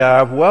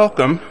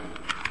Welcome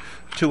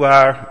to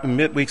our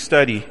midweek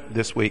study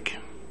this week.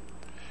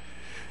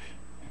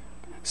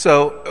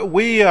 So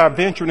we are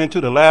venturing into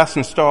the last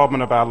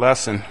installment of our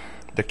lesson,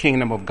 The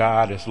Kingdom of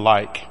God is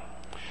Like.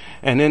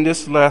 And in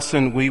this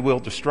lesson, we will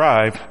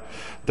describe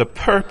the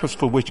purpose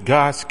for which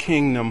God's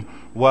kingdom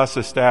was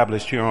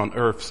established here on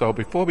earth. So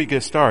before we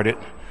get started,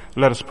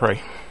 let us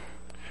pray.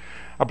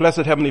 Our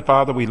blessed Heavenly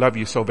Father, we love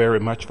you so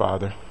very much,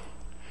 Father.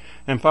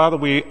 And Father,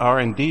 we are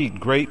indeed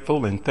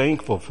grateful and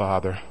thankful,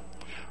 Father,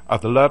 of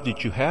the love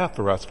that you have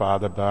for us,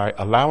 Father, by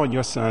allowing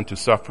your Son to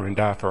suffer and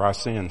die for our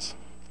sins.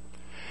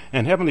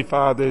 And Heavenly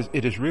Father,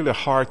 it is really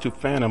hard to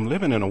fathom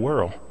living in a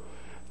world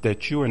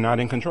that you are not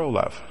in control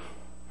of.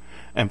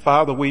 And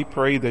Father, we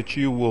pray that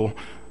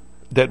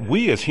that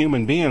we as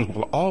human beings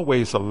will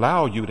always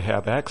allow you to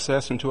have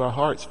access into our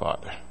hearts,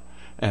 Father,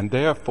 and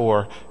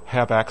therefore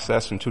have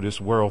access into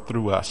this world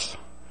through us.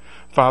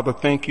 Father,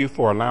 thank you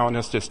for allowing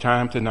us this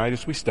time tonight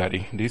as we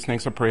study. These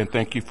things I pray and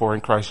thank you for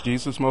in Christ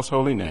Jesus' most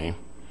holy name.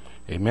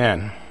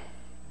 Amen.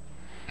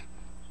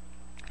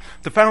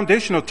 The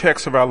foundational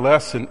text of our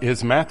lesson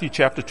is Matthew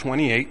chapter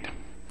 28,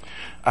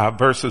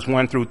 verses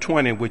 1 through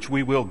 20, which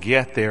we will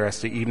get there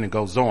as the evening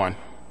goes on.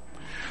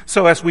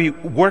 So as we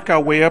work our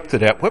way up to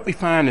that, what we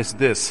find is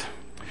this.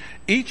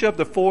 Each of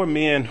the four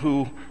men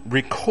who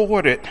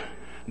recorded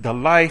the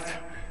life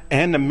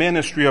and the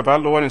ministry of our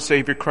Lord and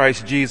Savior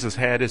Christ Jesus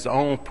had his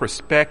own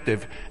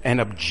perspective and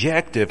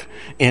objective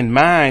in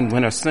mind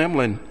when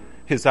assembling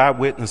his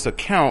eyewitness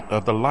account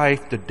of the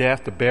life, the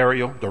death, the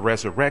burial, the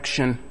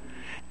resurrection,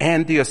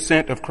 and the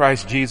ascent of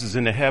Christ Jesus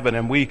into heaven.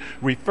 And we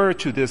refer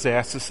to this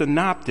as the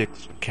synoptic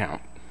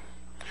account.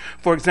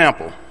 For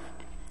example,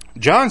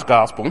 John's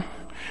gospel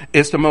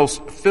is the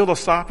most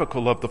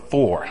philosophical of the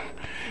four.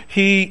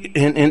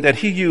 In that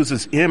he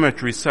uses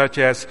imagery such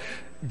as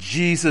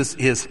Jesus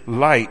is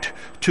light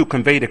to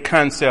convey the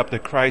concept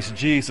that Christ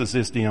Jesus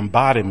is the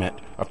embodiment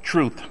of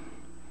truth.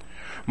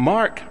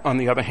 Mark, on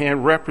the other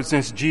hand,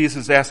 represents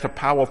Jesus as the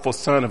powerful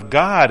Son of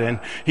God,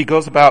 and he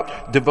goes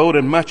about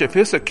devoting much of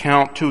his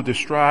account to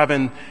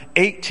describing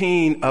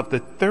 18 of the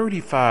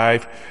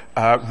 35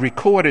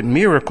 recorded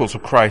miracles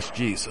of Christ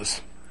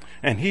Jesus.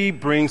 And he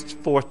brings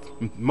forth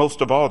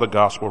most of all the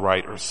gospel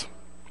writers.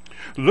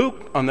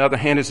 Luke, on the other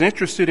hand, is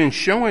interested in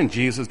showing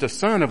Jesus, the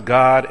Son of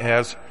God,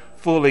 as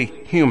fully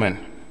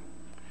human.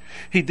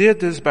 He did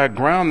this by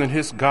grounding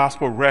his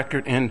gospel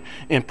record in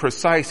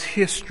precise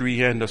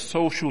history and the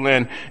social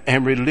and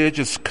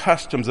religious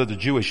customs of the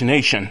Jewish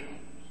nation.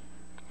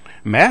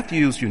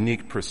 Matthew's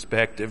unique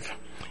perspective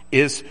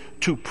is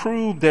to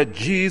prove that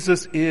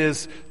Jesus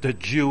is the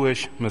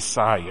Jewish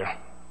Messiah,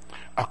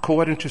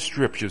 according to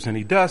scriptures, and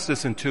he does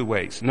this in two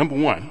ways. Number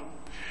one,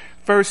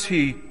 first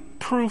he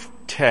proof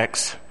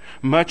texts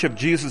much of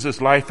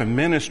Jesus' life and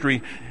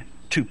ministry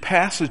to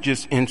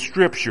passages in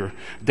scripture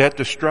that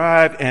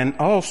describe and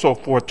also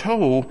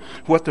foretold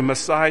what the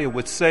Messiah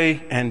would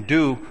say and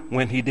do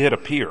when he did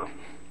appear.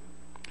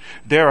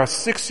 There are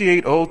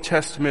 68 Old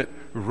Testament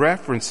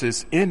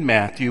references in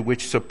Matthew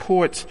which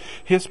supports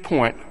his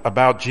point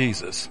about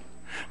Jesus.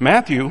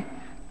 Matthew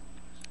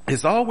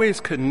is always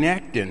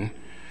connecting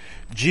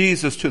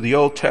Jesus to the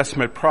Old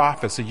Testament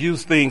prophets. He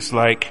used things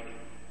like,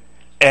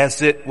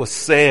 as it was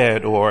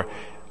said, or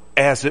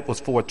as it was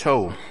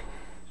foretold.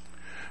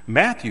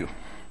 Matthew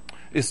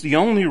is the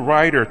only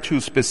writer to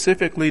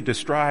specifically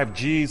describe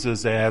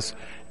Jesus as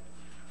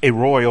a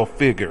royal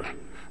figure,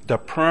 the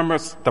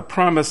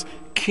promised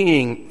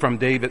king from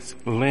David's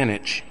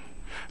lineage,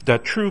 the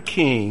true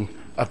king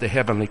of the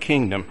heavenly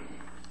kingdom.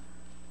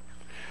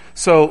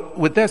 So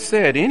with that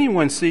said,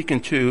 anyone seeking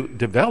to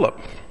develop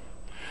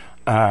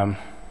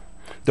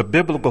the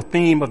biblical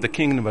theme of the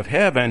kingdom of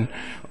heaven,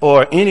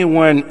 or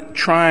anyone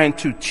trying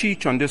to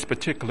teach on this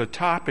particular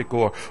topic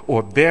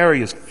or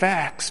various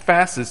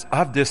facets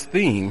of this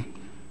theme,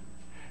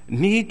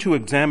 need to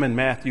examine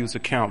Matthew's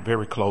account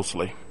very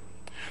closely,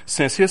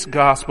 since his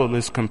gospel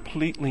is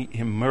completely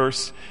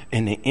immersed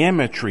in the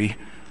imagery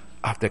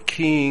of the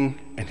king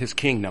and his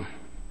kingdom.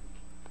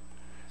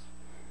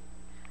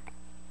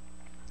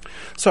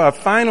 So our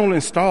final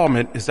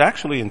installment is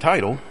actually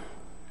entitled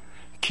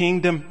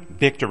Kingdom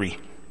Victory,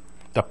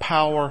 the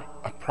Power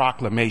of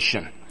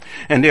Proclamation.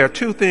 And there are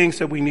two things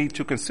that we need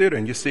to consider,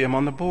 and you see them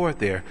on the board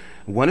there.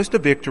 One is the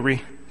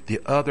victory, the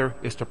other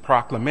is the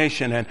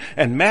proclamation,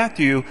 and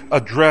Matthew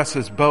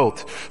addresses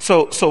both.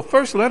 So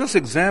first let us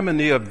examine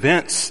the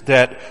events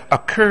that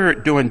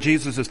occurred during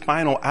Jesus'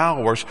 final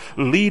hours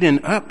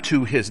leading up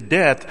to his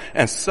death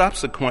and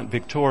subsequent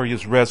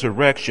victorious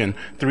resurrection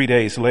 3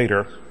 days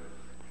later.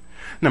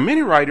 Now,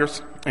 many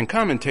writers and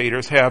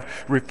commentators have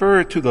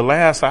referred to the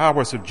last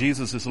hours of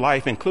Jesus'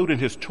 life, including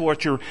his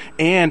torture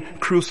and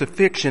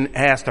crucifixion,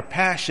 as the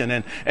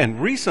Passion. And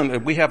recently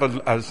we have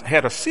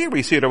had a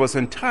series here that was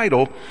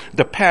entitled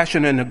The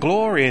Passion and the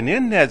Glory. And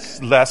in that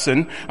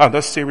lesson,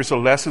 this series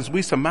of lessons,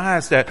 we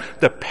surmise that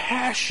the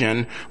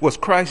Passion was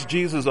Christ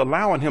Jesus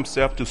allowing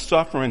himself to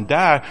suffer and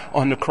die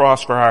on the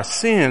cross for our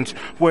sins,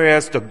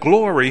 whereas the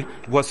glory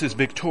was his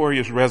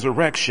victorious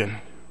resurrection.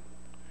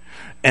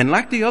 And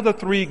like the other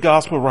three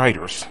gospel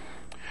writers,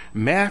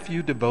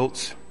 Matthew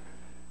devotes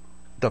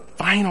the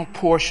final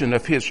portion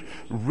of his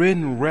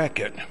written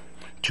record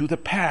to the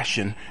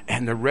passion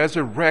and the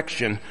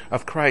resurrection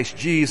of Christ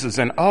Jesus,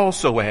 and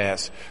also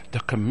as the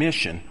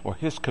commission or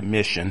his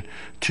commission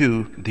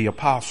to the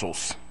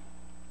apostles.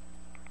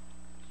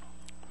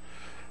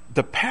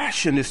 The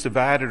passion is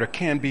divided or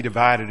can be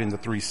divided into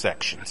three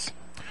sections.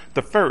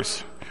 The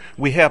first,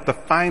 we have the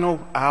final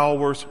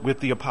hours with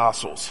the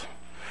apostles.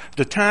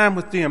 The time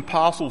with the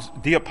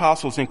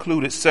apostles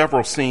included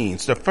several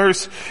scenes. The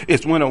first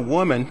is when a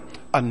woman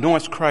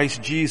anoints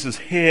Christ Jesus'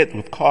 head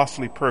with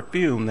costly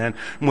perfume. And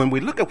when we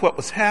look at what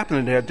was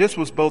happening there, this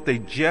was both a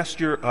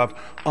gesture of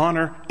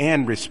honor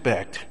and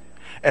respect,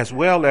 as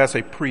well as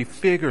a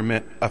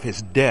prefigurement of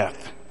his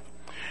death,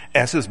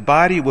 as his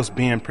body was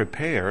being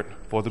prepared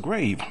for the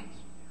grave.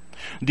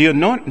 The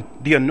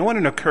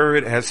anointing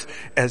occurred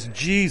as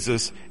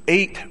Jesus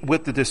ate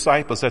with the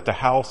disciples at the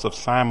house of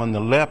Simon the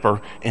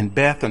leper in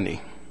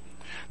Bethany.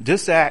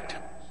 This act,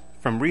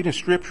 from reading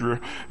scripture,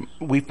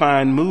 we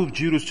find moved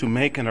Judas to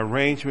make an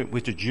arrangement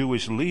with the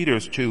Jewish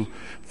leaders to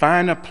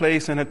find a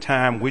place and a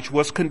time which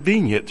was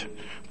convenient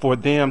for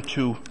them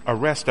to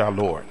arrest our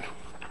Lord.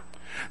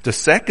 The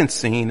second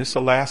scene is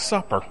the Last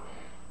Supper.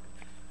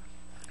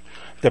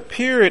 The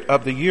period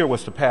of the year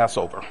was the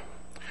Passover,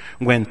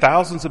 when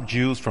thousands of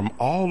Jews from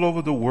all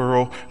over the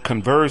world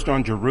converged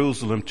on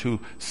Jerusalem to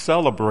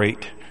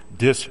celebrate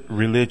this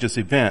religious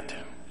event.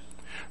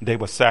 They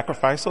would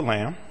sacrifice a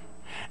lamb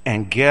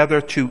and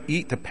gather to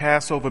eat the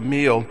Passover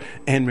meal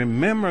in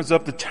remembrance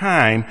of the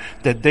time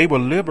that they were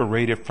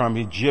liberated from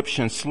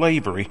Egyptian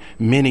slavery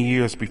many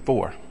years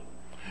before.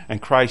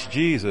 And Christ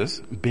Jesus,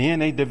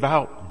 being a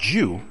devout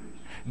Jew,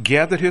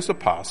 gathered his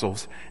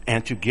apostles,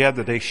 and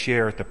together they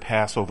shared the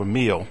Passover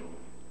meal.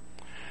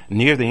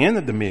 Near the end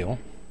of the meal,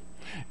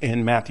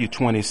 in Matthew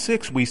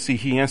 26, we see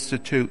he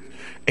institute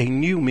a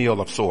new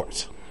meal of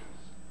sorts.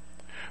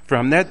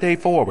 From that day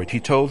forward, he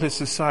told his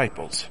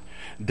disciples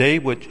they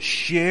would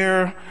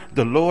share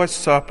the Lord's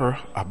Supper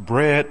of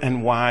bread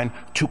and wine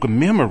to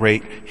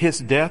commemorate his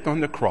death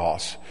on the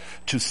cross,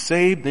 to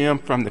save them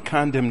from the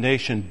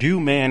condemnation due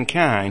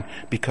mankind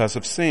because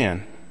of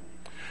sin.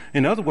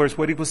 In other words,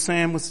 what he was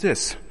saying was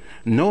this: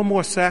 no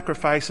more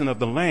sacrificing of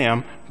the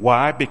lamb.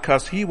 Why?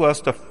 Because he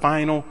was the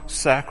final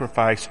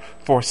sacrifice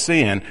for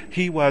sin.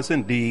 He was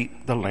indeed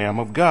the Lamb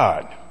of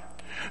God.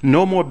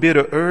 No more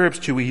bitter herbs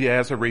to eat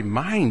as a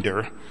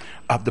reminder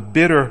of the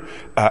bitter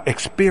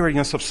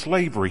experience of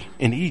slavery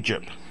in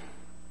Egypt.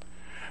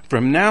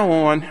 From now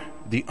on,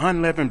 the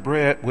unleavened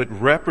bread would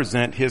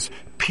represent his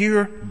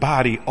pure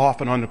body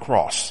offered on the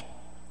cross,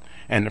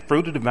 and the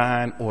fruit of the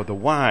vine or the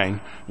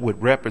wine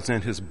would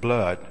represent his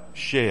blood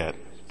shed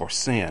for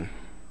sin.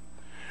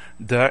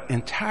 The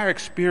entire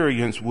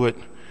experience would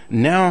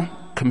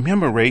now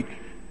commemorate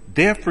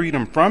their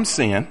freedom from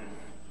sin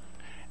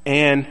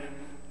and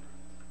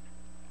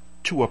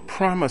to a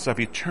promise of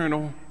an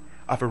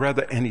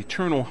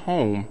eternal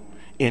home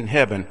in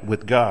heaven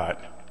with God.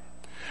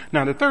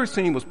 Now, the third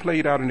scene was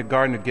played out in the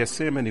Garden of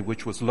Gethsemane,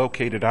 which was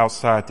located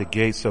outside the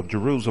gates of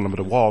Jerusalem,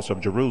 the walls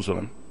of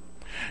Jerusalem.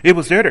 It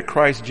was there that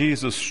Christ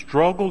Jesus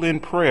struggled in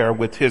prayer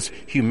with his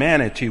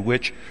humanity,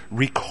 which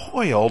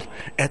recoiled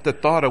at the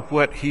thought of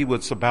what he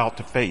was about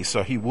to face,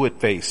 or he would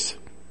face.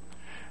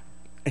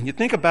 And you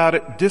think about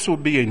it, this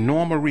would be a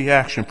normal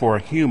reaction for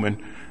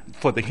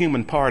the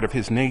human part of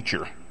his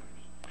nature.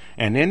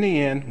 And in the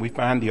end, we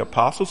find the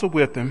apostles are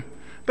with him,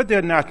 but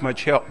they're not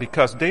much help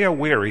because they are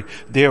weary.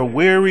 They're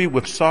weary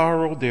with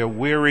sorrow. They're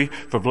weary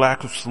for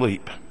lack of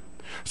sleep.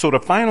 So the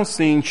final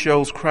scene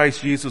shows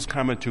Christ Jesus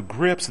coming to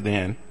grips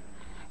then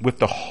with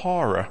the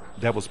horror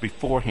that was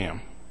before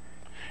him.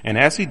 And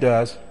as he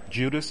does,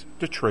 Judas,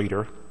 the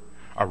traitor,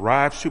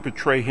 arrives to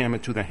betray him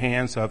into the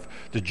hands of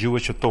the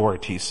Jewish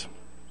authorities.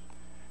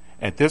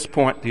 At this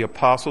point, the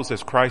apostles,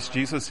 as Christ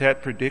Jesus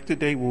had predicted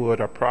they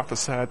would, or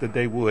prophesied that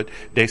they would,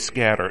 they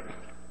scattered.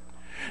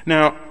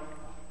 Now,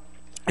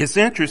 it's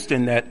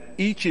interesting that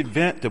each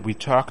event that we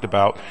talked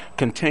about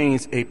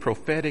contains a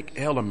prophetic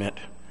element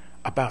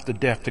about the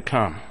death to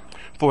come.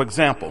 For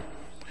example,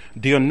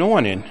 the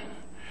anointing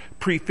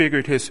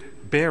prefigured his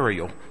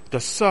burial, the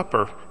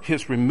supper,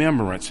 his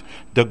remembrance,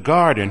 the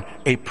garden,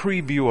 a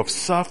preview of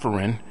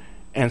suffering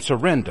and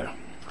surrender.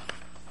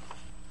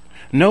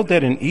 Note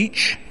that in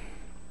each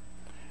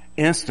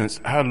instance,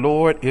 our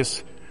Lord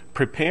is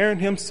preparing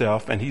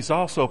himself, and he's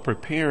also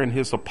preparing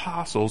his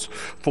apostles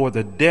for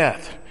the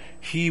death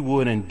he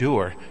would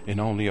endure in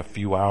only a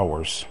few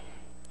hours.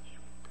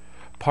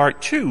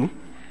 Part 2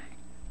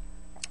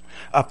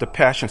 of the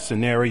Passion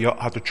scenario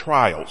are the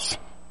trials.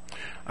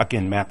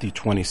 Again, Matthew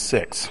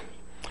 26.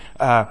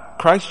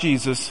 Christ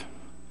Jesus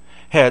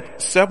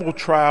had several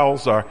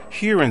trials or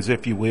hearings,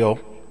 if you will,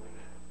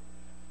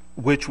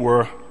 which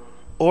were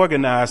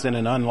organized in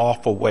an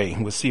unlawful way.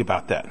 We'll see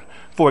about that.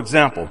 For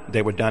example,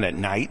 they were done at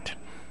night.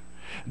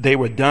 They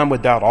were done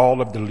without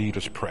all of the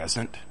leaders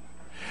present.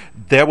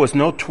 There was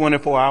no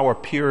 24-hour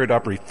period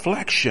of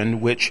reflection,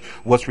 which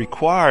was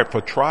required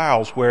for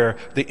trials where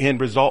the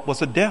end result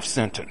was a death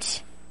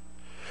sentence.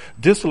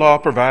 This law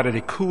provided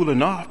a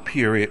cooling off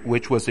period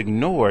which was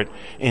ignored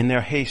in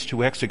their haste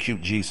to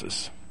execute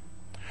Jesus.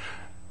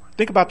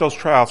 Think about those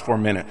trials for a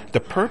minute. The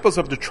purpose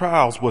of the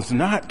trials was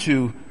not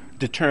to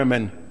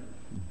determine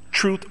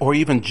truth or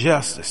even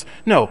justice.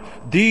 No,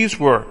 these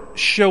were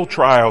show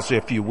trials,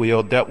 if you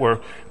will, that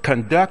were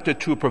conducted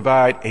to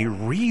provide a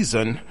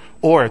reason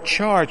or a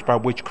charge by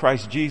which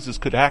Christ Jesus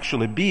could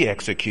actually be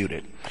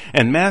executed.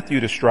 And Matthew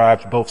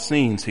describes both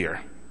scenes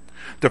here.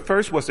 The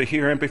first was the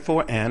hearing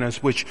before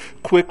Annas, which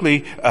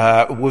quickly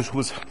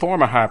was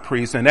former high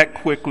priest, and that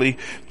quickly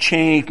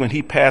changed when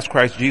he passed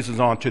Christ Jesus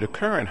on to the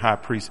current high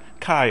priest,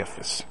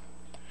 Caiaphas.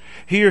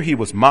 Here he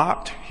was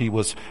mocked, he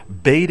was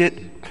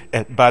baited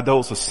by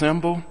those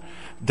assembled.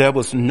 There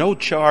was no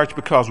charge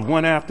because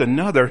one after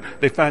another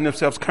they find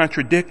themselves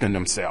contradicting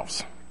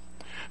themselves.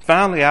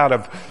 Finally, out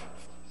of,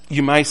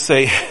 you might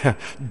say,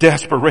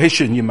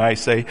 desperation, you might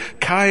say,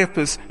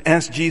 Caiaphas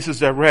asks Jesus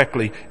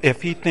directly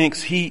if he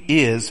thinks he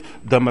is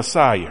the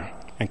Messiah.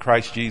 And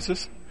Christ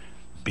Jesus,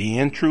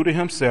 being true to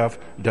himself,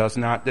 does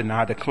not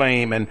deny the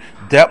claim. And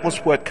that was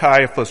what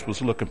Caiaphas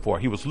was looking for.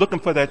 He was looking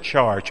for that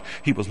charge.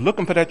 He was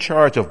looking for that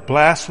charge of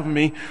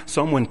blasphemy,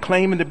 someone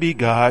claiming to be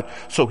God.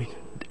 So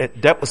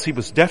he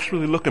was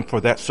desperately looking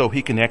for that so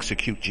he can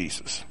execute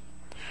Jesus.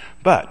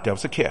 But there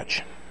was a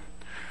catch.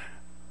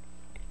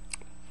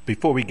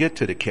 Before we get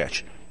to the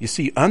catch, you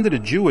see, under the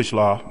Jewish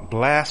law,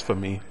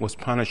 blasphemy was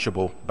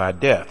punishable by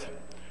death.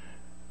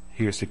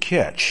 Here's the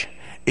catch.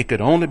 It could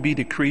only be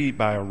decreed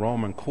by a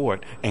Roman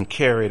court and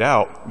carried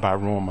out by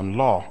Roman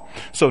law.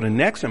 So the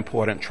next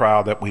important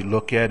trial that we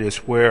look at is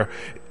where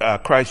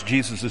Christ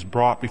Jesus is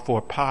brought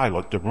before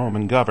Pilate, the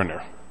Roman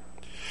governor.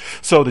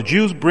 So the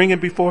Jews bring him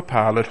before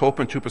Pilate,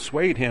 hoping to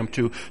persuade him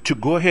to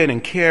go ahead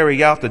and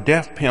carry out the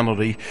death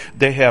penalty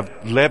they have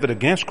levied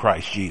against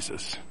Christ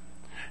Jesus.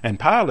 And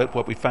Pilate,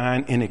 what we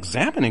find in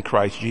examining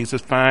Christ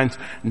Jesus, finds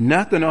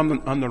nothing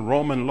on the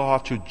Roman law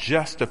to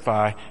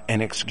justify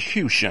an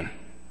execution.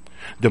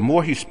 The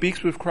more he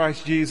speaks with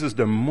Christ Jesus,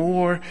 the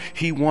more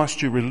he wants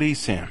to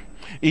release him.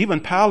 Even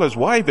Pilate's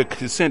wife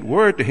had sent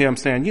word to him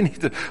saying, you need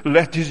to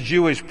let this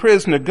Jewish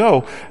prisoner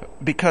go,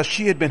 because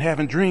she had been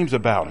having dreams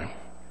about him.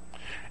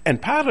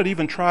 And Pilate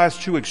even tries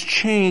to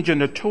exchange a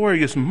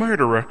notorious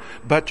murderer,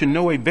 but to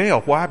no avail.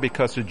 Why?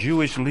 Because the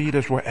Jewish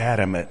leaders were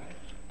adamant.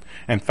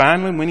 And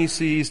finally, when he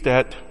sees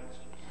that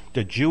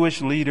the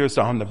Jewish leaders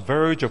are on the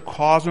verge of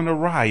causing a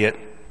riot,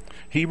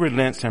 he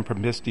relents and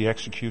permits the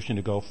execution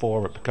to go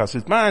forward, because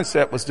his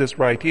mindset was this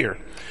right here.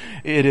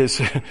 It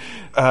is,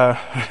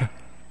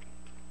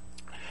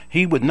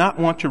 he would not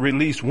want to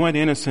release one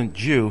innocent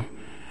Jew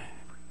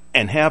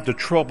and have the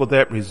trouble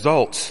that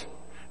results,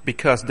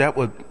 because that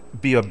would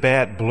be a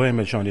bad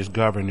blemish on his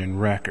governing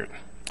record.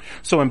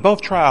 So in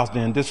both trials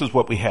then, this is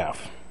what we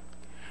have.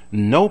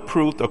 No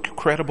proof or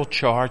credible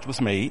charge was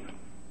made.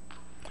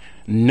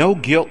 No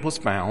guilt was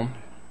found.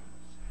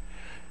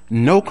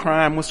 No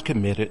crime was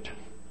committed.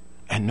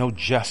 And no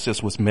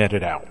justice was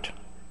meted out.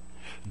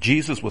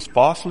 Jesus was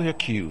falsely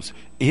accused,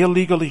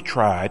 illegally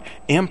tried,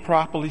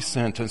 improperly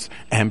sentenced,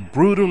 and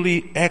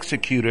brutally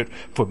executed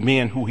for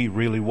being who he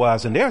really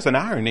was. And there's an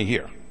irony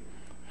here.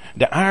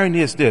 The irony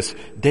is this: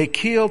 they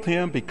killed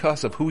him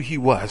because of who he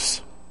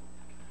was.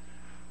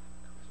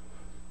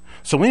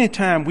 So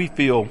anytime we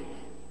feel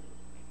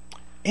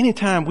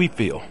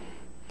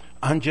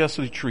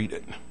unjustly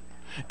treated,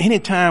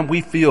 anytime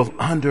we feel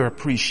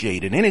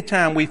underappreciated,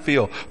 anytime we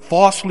feel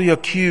falsely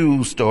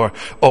accused or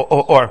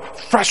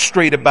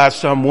frustrated by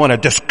someone or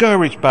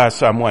discouraged by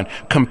someone,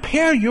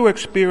 compare your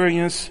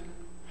experience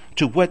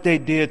to what they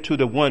did to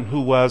the one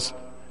who was,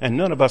 and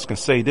none of us can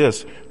say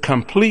this,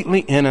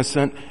 completely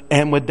innocent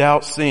and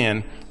without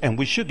sin, and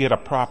we should get a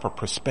proper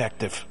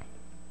perspective.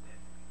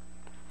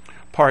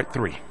 Part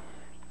 3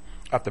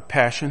 of the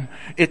Passion,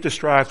 it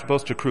describes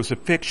both the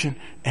crucifixion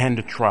and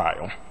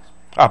the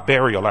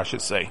burial, I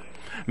should say.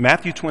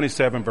 Matthew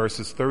 27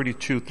 verses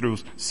 32 through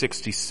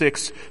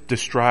 66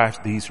 describes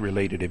these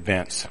related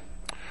events.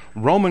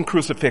 Roman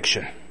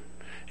crucifixion.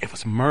 It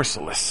was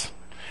merciless.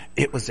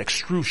 It was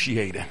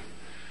excruciating.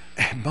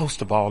 And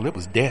most of all, it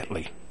was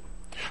deadly.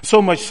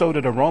 So much so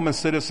that a Roman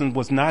citizen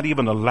was not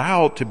even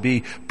allowed to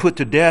be put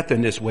to death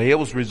in this way. It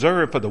was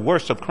reserved for the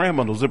worst of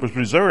criminals. It was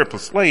reserved for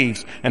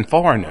slaves and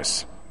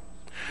foreigners.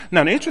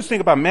 Now, the interesting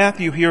thing about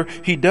Matthew here,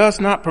 he does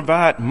not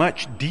provide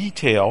much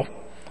detail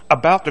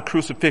about the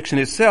crucifixion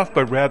itself,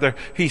 but rather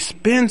he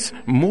spends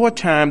more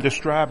time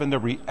describing the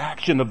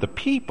reaction of the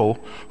people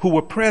who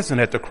were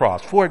present at the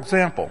cross. For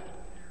example,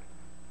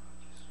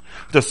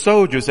 the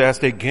soldiers as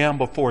they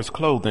gambled for his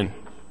clothing,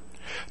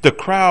 the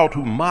crowd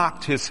who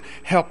mocked his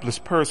helpless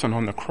person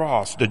on the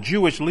cross, the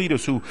Jewish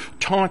leaders who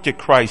taunted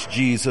Christ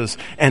Jesus,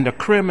 and the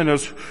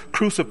criminals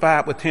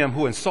crucified with him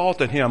who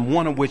insulted him,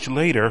 one of which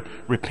later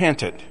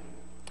repented.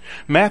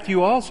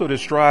 Matthew also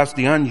describes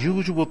the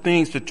unusual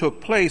things that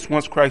took place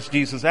once Christ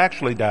Jesus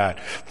actually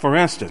died. For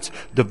instance,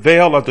 the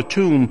veil of the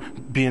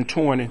tomb being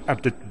torn,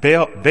 the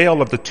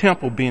veil of the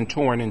temple being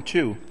torn in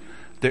two.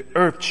 The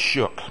earth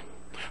shook.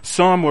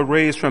 Some were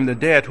raised from the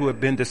dead who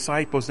had been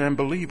disciples and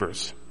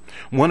believers.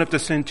 One of the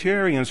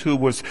centurions who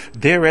was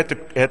there at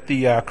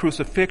the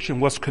crucifixion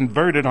was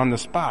converted on the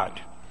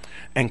spot.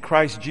 And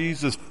Christ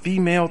Jesus'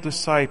 female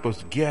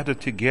disciples gathered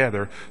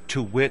together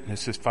to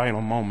witness his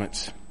final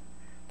moments.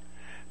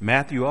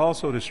 Matthew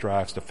also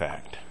describes the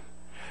fact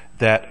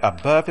that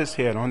above his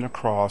head on the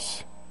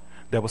cross,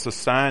 there was a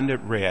sign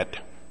that read,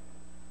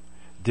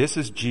 "This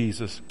is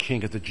Jesus,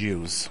 King of the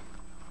Jews."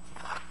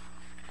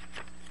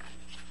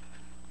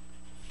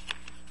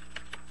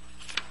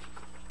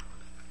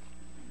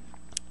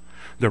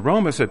 The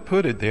Romans had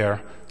put it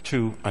there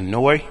to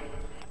annoy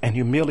and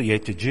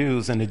humiliate the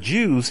Jews, and the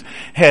Jews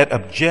had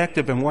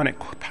objected and wanted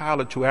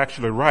Pilate to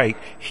actually write,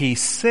 "He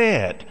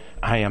said,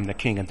 I am the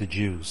King of the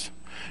Jews."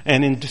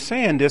 And in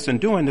saying this and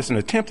doing this and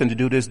attempting to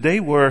do this, they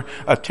were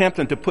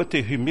attempting to put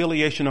the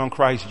humiliation on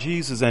Christ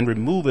Jesus and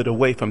remove it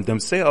away from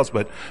themselves.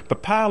 But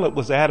Pilate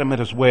was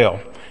adamant as well,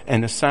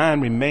 and the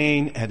sign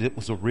remained as it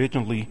was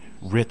originally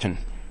written.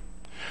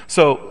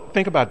 So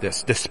think about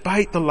this.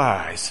 Despite the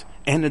lies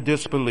and the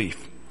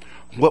disbelief,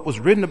 what was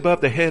written above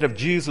the head of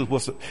Jesus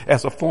was,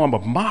 as a form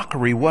of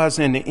mockery, was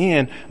in the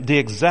end the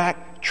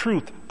exact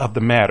truth of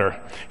the matter.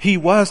 He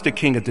was the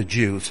King of the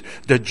Jews.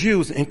 The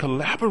Jews, in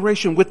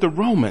collaboration with the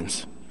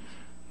Romans,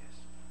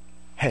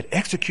 had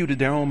executed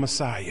their own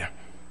Messiah.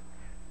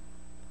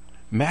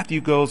 Matthew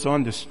goes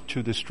on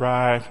to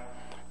describe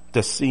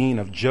the scene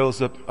of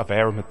Joseph of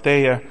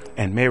Arimathea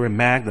and Mary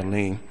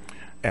Magdalene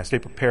as they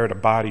prepared a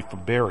body for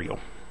burial.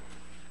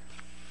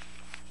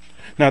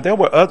 Now, there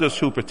were others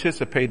who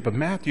participated, but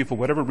Matthew, for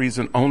whatever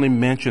reason, only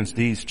mentions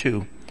these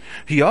two.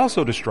 He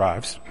also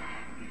describes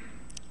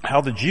how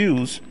the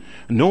Jews,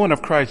 knowing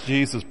of Christ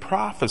Jesus'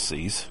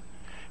 prophecies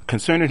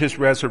concerning his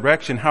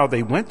resurrection, how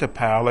they went to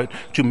Pilate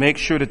to make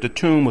sure that the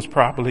tomb was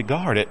properly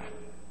guarded.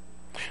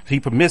 He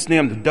permits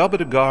them to double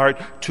the guard,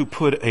 to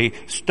put a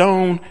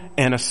stone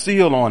and a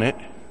seal on it,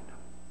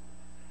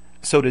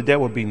 so that there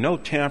would be no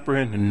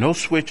tampering and no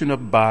switching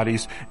of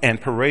bodies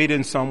and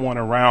parading someone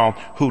around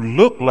who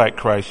looked like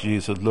Christ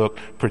Jesus looked,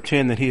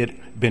 pretending he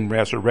had been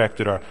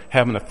resurrected, or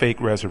having a fake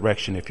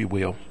resurrection, if you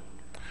will.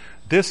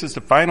 This is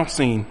the final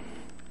scene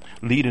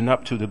leading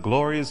up to the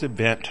glorious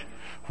event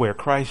where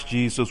Christ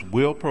Jesus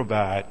will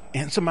provide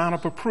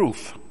insurmountable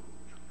proof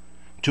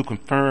to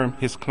confirm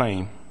his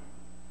claim.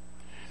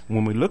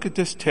 When we look at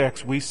this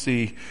text, we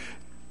see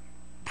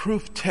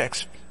proof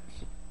text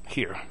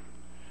here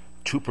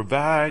to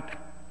provide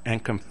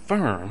and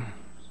confirm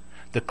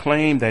the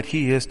claim that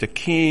he is the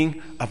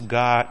King of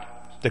God,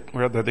 the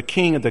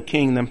King of the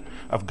kingdom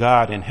of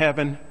God in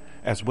heaven,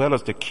 as well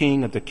as the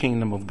King of the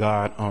kingdom of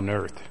God on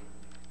earth.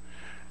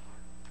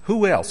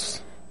 Who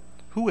else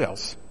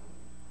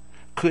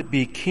could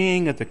be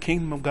King of the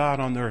kingdom of God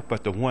on earth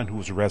but the one who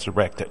was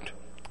resurrected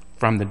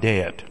from the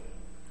dead?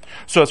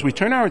 So as we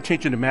turn our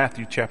attention to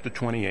Matthew chapter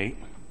 28,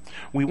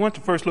 we want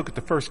to first look at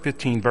the first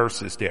 15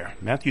 verses there.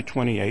 Matthew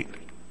 28.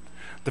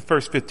 The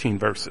first 15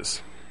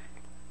 verses.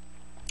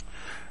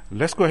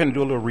 Let's go ahead and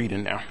do a little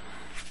reading now.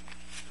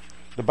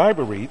 The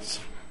Bible reads,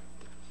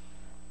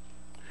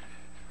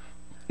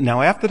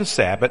 "Now after the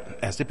Sabbath,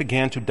 as it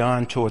began to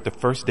dawn toward the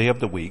first day of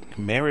the week,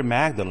 Mary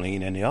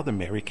Magdalene and the other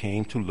Mary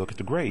came to look at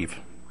the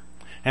grave.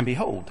 And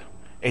behold,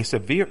 a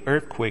severe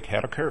earthquake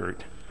had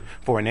occurred.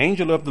 For an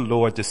angel of the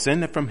Lord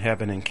descended from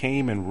heaven and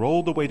came and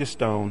rolled away the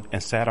stone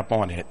and sat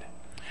upon it.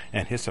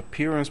 And his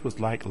appearance was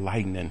like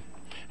lightning,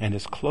 and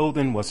his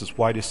clothing was as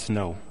white as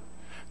snow.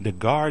 The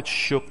guards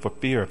shook for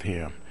fear of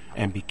him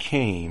and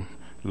became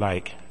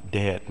like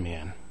dead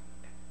men."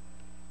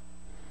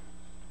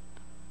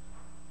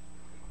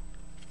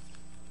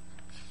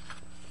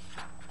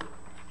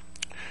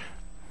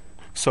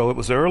 So it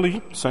was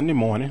early Sunday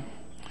morning,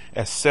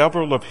 as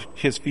several of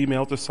his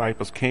female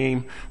disciples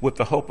came with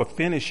the hope of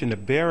finishing the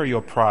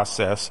burial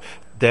process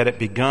that had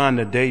begun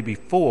the day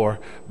before,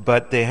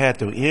 but they had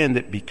to end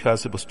it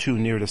because it was too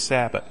near the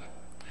Sabbath.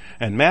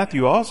 And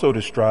Matthew also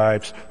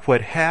describes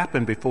what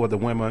happened before the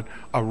women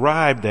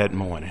arrived that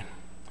morning.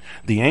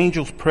 The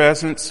angel's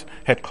presence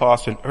had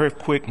caused an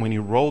earthquake when he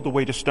rolled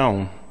away the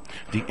stone.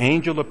 The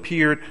angel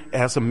appeared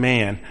as a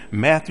man.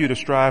 Matthew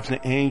describes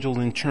the angel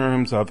in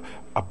terms of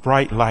a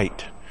bright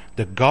light.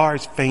 The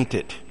guards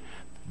fainted.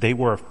 They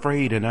were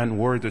afraid and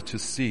unworthy to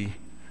see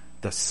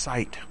the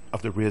sight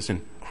of the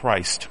risen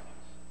Christ.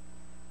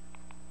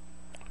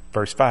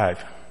 Verse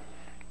 5.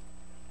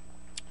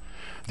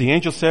 The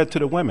angel said to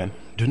the women,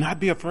 "Do not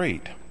be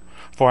afraid,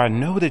 for I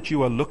know that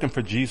you are looking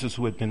for Jesus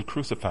who had been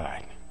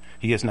crucified.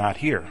 He is not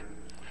here,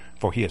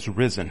 for he has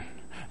risen,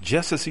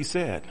 just as he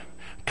said.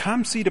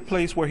 Come see the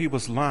place where he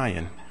was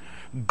lying.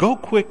 Go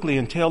quickly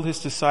and tell his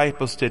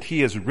disciples that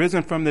he is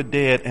risen from the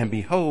dead, and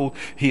behold,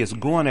 he is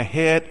going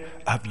ahead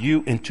of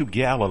you into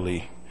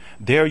Galilee.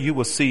 There you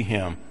will see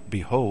him.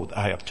 Behold,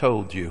 I have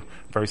told you."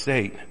 Verse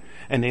 8.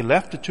 And they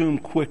left the tomb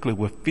quickly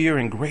with fear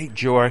and great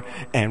joy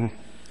and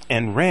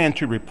ran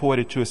to report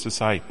it to his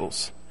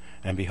disciples.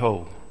 And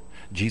behold,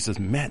 Jesus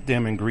met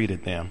them and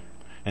greeted them.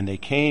 And they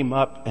came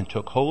up and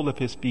took hold of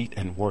his feet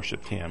and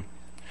worshipped him.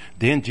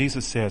 Then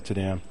Jesus said to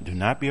them, "Do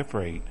not be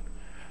afraid.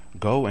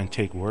 Go and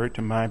take word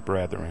to my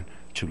brethren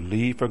to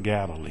leave for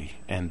Galilee,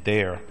 and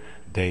there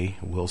they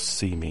will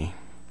see me.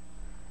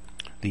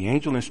 The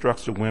angel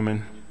instructs the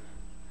women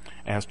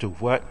as to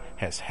what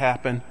has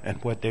happened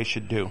and what they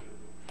should do.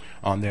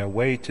 On their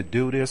way to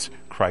do this,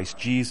 Christ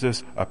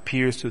Jesus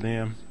appears to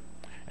them,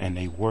 and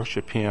they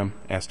worship him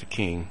as the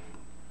king.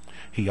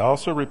 He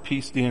also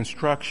repeats the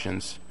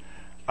instructions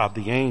of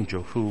the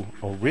angel who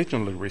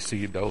originally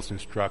received those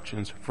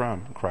instructions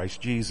from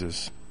Christ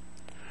Jesus.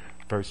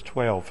 Verse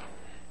 12.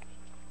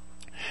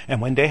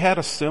 And when they had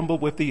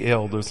assembled with the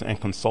elders and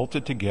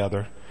consulted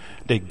together,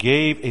 they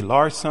gave a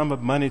large sum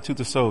of money to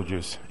the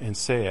soldiers and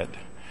said,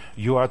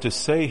 "You are to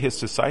say his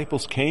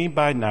disciples came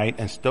by night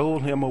and stole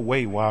him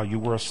away while you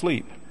were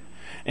asleep.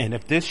 And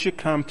if this should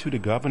come to the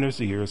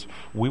governor's ears,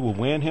 we will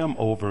win him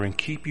over and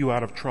keep you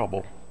out of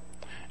trouble."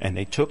 And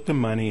they took the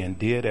money and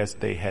did as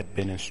they had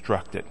been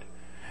instructed.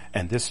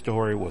 And this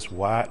story was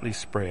widely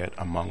spread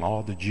among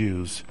all the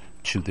Jews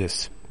to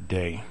this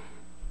day.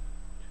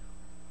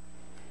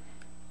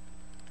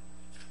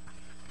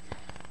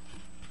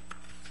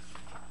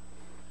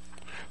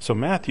 So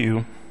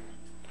Matthew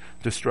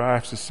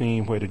describes the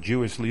scene where the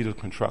Jewish leader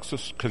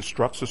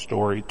constructs a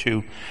story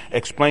to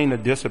explain the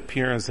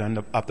disappearance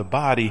of the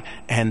body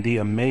and the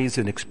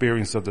amazing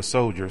experience of the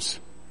soldiers.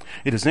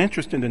 It is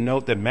interesting to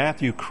note that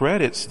Matthew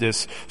credits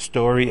this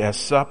story as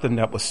something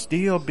that was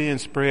still being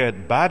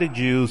spread by the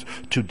Jews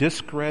to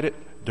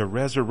discredit the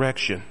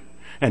resurrection.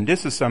 And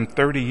this is some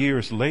 30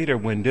 years later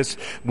when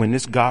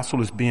this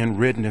gospel is being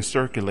written and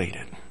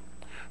circulated.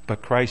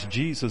 But Christ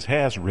Jesus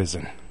has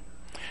risen,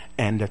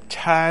 and the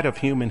tide of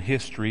human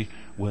history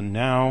will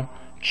now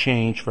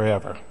change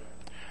forever.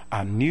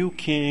 A new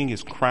king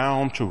is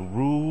crowned to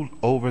rule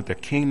over the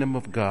kingdom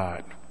of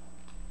God,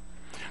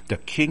 the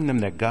kingdom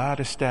that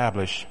God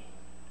established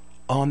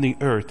on the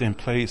earth in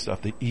place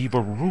of the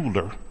evil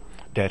ruler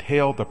that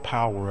held the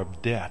power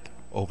of death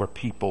over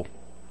people.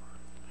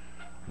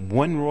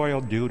 One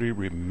royal duty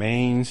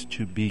remains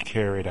to be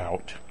carried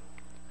out.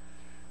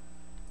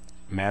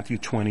 Matthew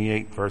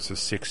 28 verses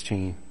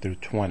 16 through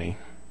 20.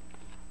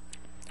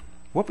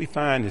 What we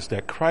find is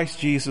that Christ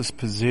Jesus'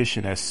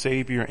 position as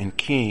Savior and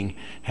King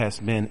has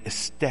been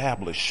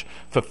established,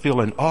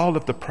 fulfilling all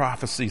of the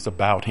prophecies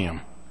about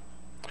him.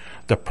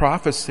 The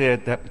prophet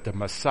said that the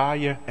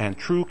Messiah and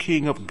true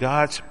King of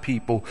God's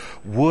people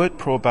would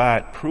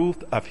provide proof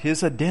of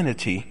his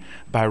identity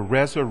by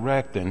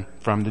resurrecting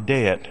from the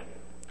dead.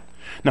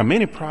 Now,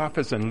 many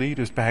prophets and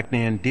leaders back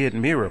then did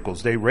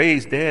miracles. They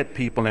raised dead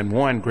people and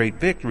won great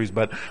victories,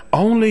 but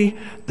only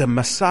the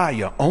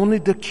Messiah, only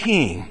the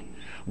King,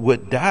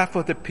 would die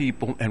for the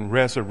people and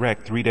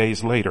resurrect 3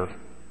 days later.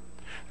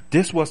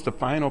 This was the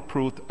final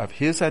proof of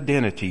his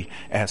identity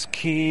as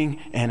King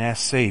and as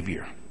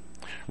Savior.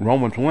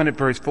 Romans 1 at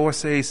verse 4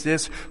 says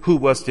this, who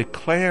was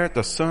declared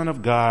the Son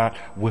of God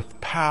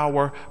with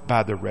power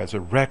by the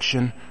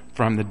resurrection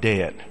from the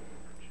dead.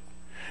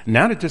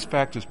 Now that this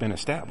fact has been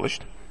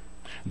established,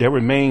 there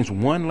remains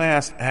one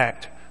last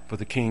act for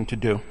the King to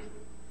do.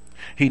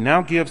 He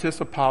now gives his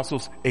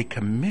apostles a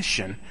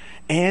commission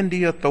and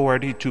the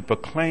authority to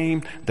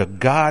proclaim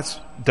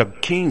the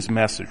King's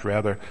message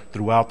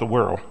throughout the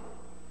world.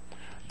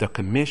 The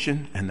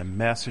commission and the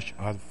message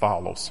are as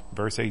follows.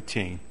 Verse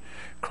 18,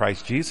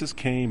 Christ Jesus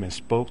came and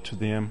spoke to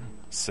them,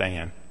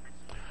 saying,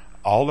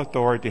 all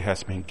authority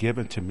has been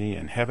given to me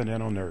in heaven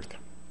and on earth.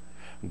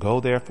 Go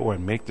therefore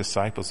and make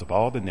disciples of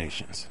all the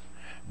nations,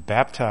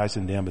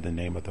 baptizing them in the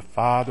name of the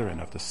Father and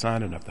of the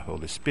Son and of the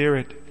Holy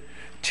Spirit,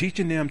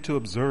 teaching them to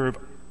observe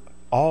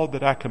all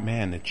that I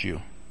commanded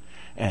you.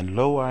 And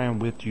lo, I am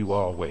with you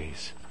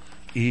always,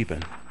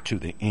 even to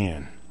the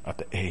end of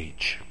the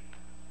age.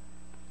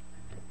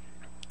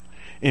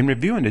 In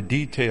reviewing the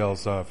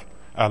details of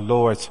our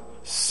Lord's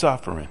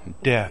suffering,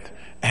 death,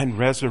 and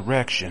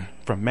resurrection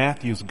from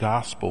Matthew's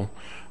gospel,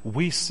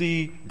 we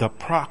see the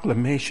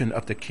proclamation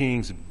of the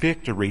King's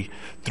victory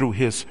through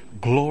his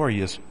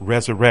glorious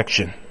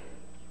resurrection.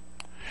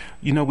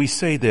 You know, we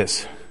say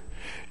this,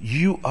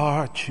 you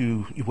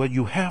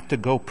have to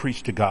go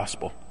preach the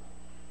gospel.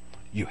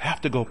 You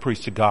have to go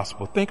preach the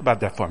gospel. Think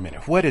about that for a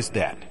minute. What is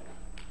that?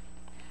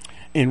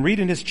 In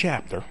reading this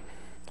chapter,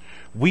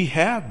 we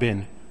have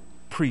been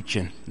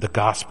preaching the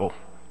gospel,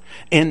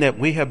 in that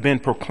we have been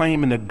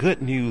proclaiming the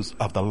good news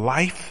of the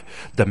life,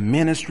 the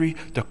ministry,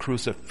 the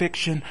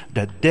crucifixion,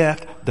 the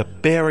death, the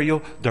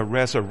burial, the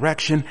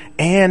resurrection,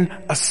 and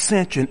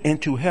ascension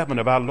into heaven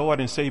of our Lord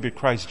and Savior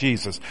Christ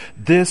Jesus.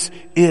 This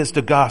is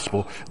the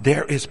gospel.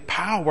 There is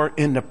power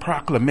in the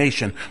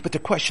proclamation, but the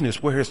question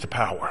is, where is the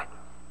power?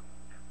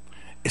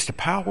 Is the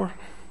power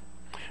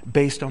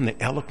based on the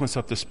eloquence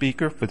of the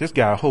speaker? For this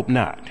guy, I hope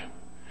not.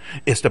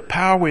 It's the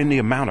power in the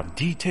amount of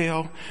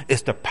detail.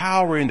 It's the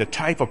power in the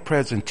type of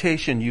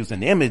presentation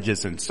using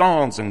images and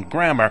songs and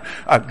drama,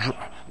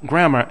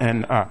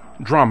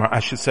 I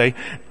should say,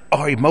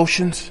 or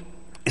emotions.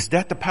 Is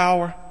that the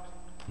power?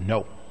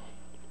 No.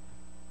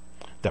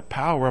 The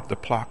power of the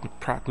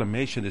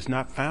proclamation is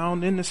not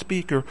found in the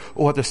speaker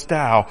or the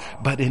style,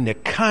 but in the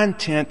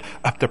content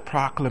of the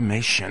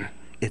proclamation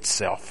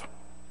itself.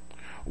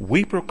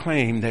 we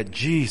proclaim that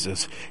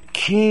Jesus,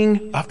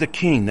 King of the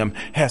kingdom,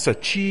 has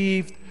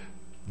achieved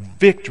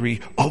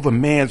victory over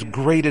man's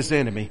greatest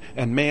enemy,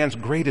 and man's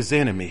greatest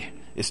enemy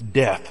is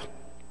death.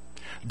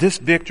 This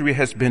victory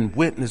has been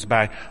witnessed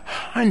by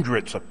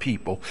hundreds of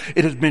people.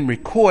 It has been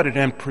recorded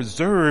and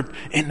preserved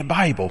in the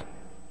Bible.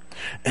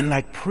 And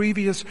like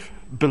previous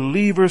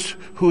believers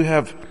who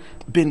have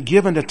been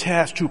given the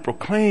task to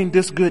proclaim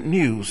this good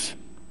news,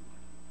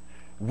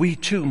 we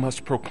too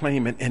must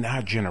proclaim it in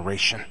our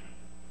generation.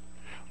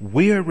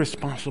 We are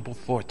responsible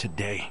for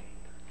today.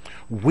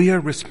 We are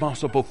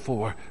responsible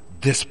for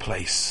this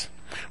place.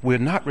 We're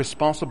not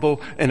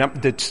responsible, and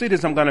the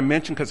cities I'm going to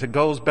mention because it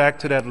goes back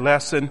to that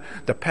lesson,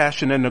 the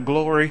passion and the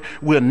glory.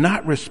 We're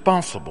not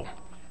responsible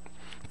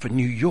for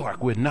New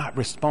York. We're not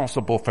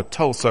responsible for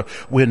Tulsa.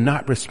 We're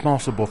not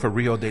responsible for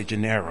Rio de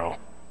Janeiro.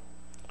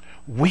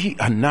 We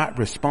are not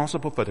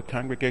responsible for the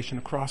congregation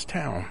across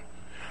town,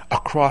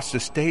 across the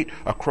state,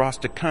 across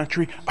the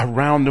country,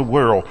 around the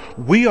world.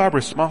 We are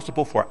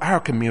responsible for our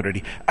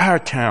community, our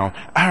town,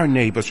 our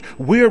neighbors.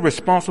 We're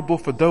responsible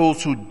for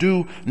those who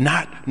do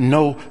not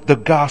know the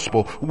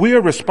gospel.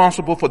 We're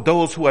responsible for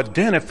those who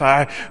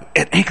identify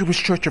at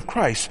Anchorage Church of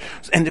Christ.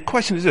 And the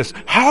question is this: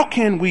 how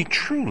can we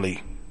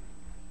truly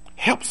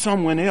help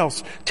someone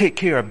else take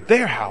care of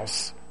their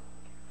house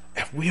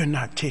if we are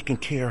not taking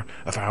care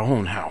of our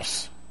own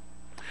house?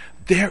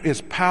 There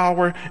is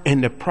power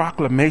in the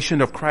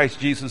proclamation of Christ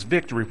Jesus'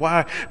 victory.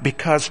 Why?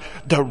 Because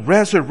the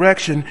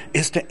resurrection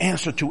is the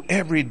answer to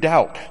every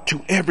doubt,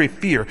 to every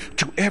fear,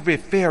 to every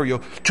failure,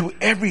 to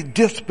every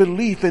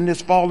disbelief in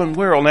this fallen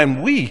world.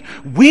 And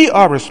we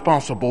are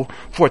responsible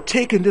for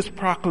taking this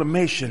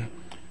proclamation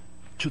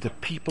to the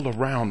people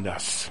around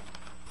us.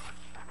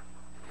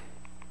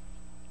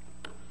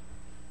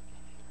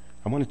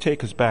 I want to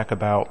take us back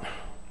about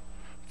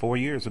 4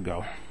 years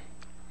ago.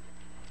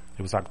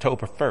 It was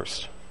October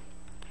 1st.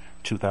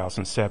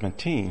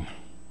 2017,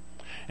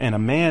 and a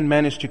man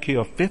managed to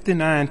kill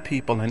 59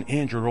 people and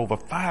injure over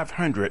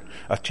 500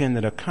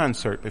 attending a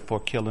concert before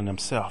killing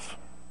himself.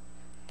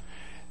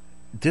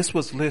 This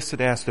was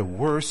listed as the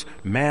worst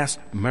mass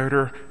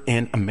murder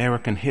in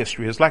American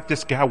history. It's like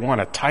this guy won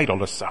a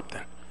title or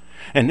something.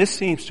 And this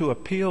seems to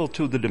appeal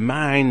to the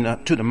mind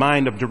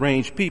of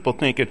deranged people,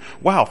 thinking,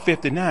 wow,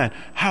 59,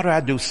 how do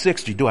I do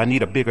 60? Do I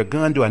need a bigger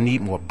gun? Do I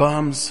need more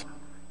bums?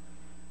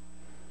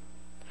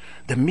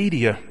 The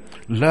media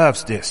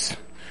loves this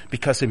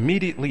because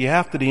immediately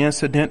after the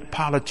incident,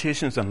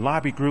 politicians and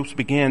lobby groups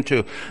began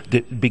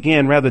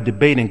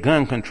debating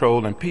gun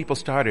control, and people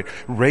started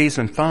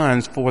raising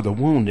funds for the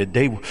wounded.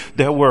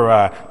 There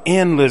were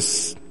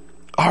endless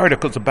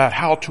articles about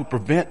how to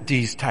prevent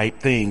these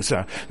type things,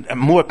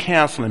 more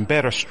counseling,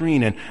 better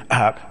screening,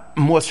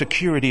 more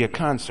security at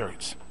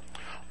concerts.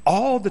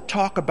 All the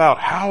talk about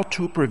how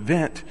to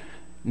prevent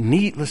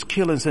needless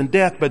killings and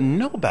death, but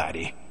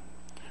nobody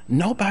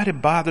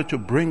bothered to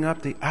bring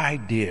up the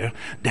idea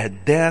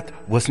that death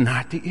was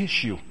not the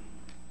issue.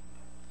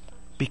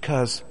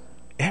 Because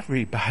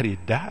everybody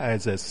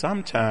dies at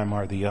some time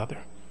or the other.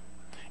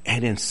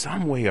 And in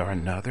some way or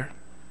another.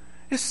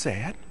 It's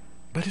sad,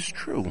 but it's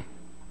true.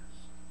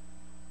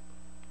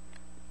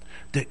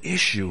 The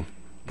issue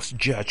was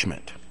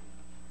judgment.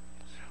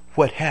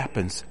 What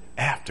happens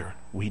after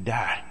we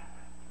die?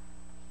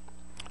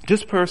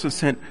 This person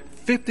sent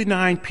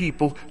 59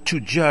 people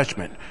to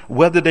judgment.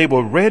 Whether they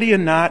were ready or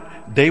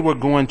not, they were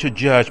going to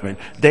judgment.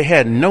 They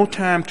had no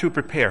time to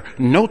prepare,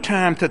 no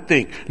time to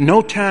think,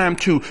 no time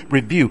to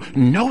review,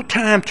 no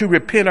time to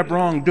repent of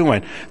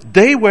wrongdoing.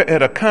 They were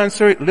at a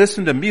concert,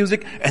 listening to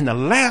music, and the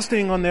last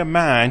thing on their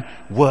mind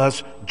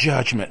was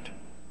judgment.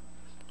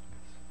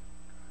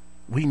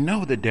 We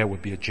know that there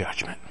would be a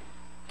judgment.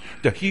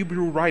 The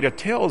Hebrew writer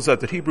tells us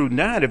that Hebrew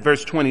 9 at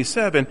verse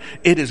 27,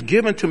 it is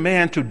given to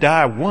man to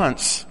die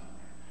once,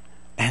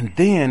 and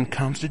then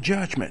comes the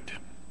judgment.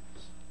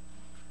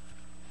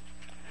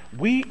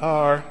 We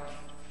are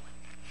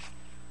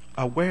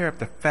aware of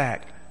the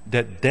fact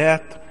that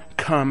death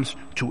comes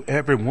to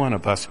every one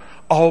of us,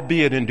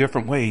 albeit in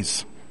different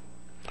ways.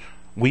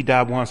 We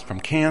die once from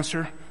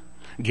cancer,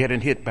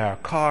 getting hit by a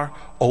car,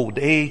 old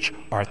age,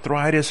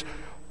 arthritis,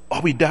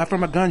 or we die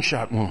from a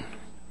gunshot wound.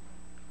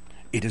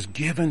 It is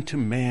given to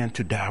man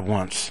to die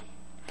once.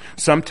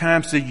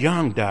 Sometimes the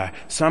young die,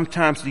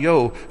 sometimes the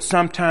old,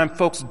 sometimes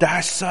folks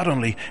die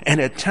suddenly,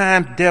 and at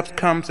times death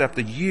comes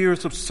after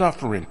years of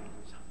suffering.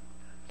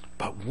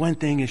 But one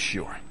thing is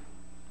sure,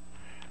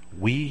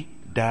 we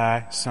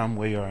die some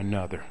way or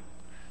another,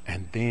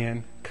 and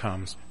then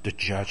comes the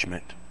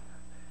judgment.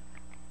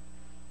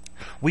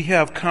 We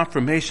have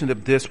confirmation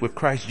of this with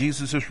Christ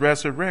Jesus'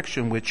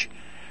 resurrection, which,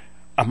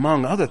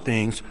 among other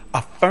things,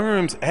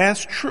 affirms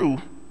as true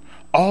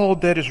all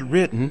that is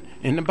written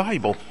in the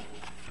Bible.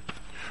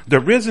 The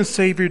risen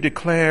Savior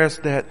declares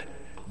that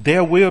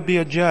there will be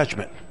a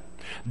judgment.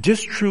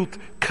 This truth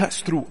cuts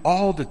through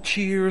all the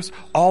tears,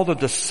 all of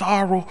the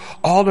sorrow,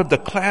 all of the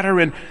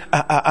clattering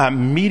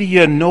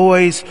media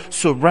noise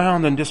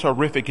surrounding this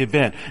horrific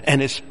event.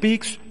 And it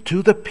speaks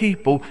to the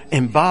people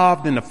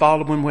involved in the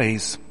following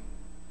ways.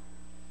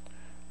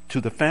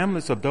 To the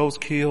families of those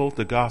killed,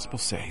 the gospel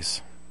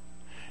says,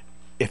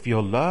 if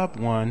your loved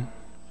one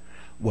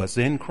was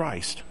in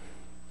Christ,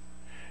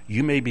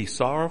 you may be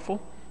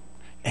sorrowful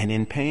and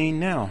in pain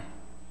now,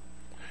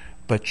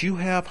 but you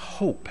have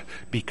hope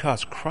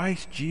because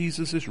Christ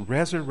Jesus'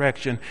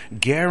 resurrection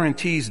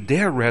guarantees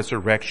their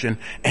resurrection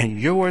and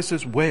yours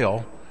as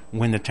well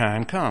when the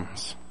time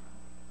comes.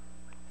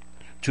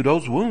 To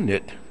those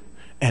wounded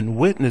and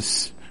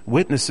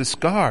witnesses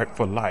scarred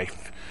for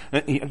life.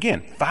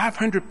 Again,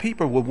 500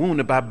 people were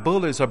wounded by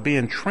bullets or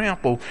being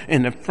trampled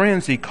in the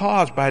frenzy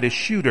caused by the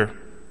shooter.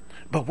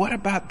 But what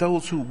about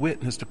those who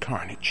witnessed the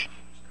carnage?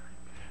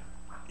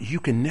 You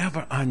can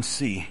never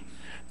unsee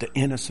the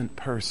innocent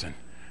person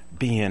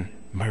being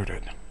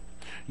murdered.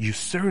 You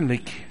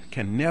certainly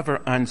can never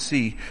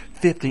unsee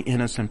 50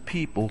 innocent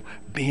people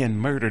being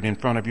murdered in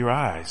front of your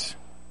eyes.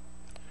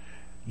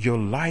 Your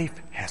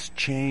life has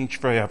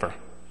changed forever.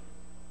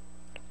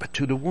 But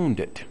to the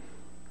wounded,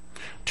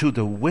 to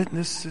the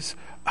witnesses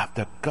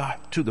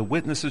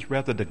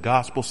the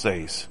gospel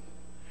says,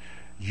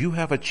 you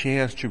have a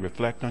chance to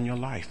reflect on your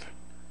life.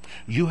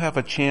 You have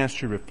a chance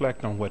to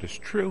reflect on what is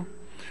true.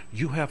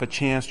 You have a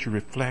chance to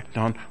reflect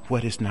on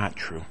what is not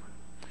true.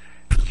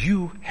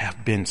 You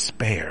have been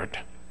spared.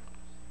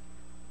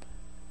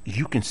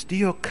 You can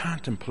still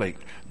contemplate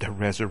the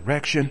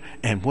resurrection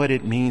and what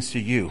it means to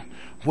you,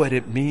 what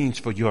it means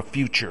for your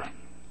future.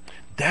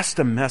 That's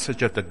the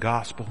message of the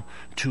gospel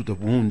to the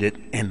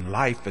wounded in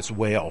life as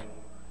well.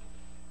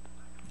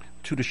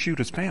 To the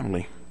shooter's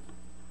family,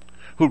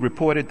 who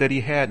reported that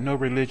he had no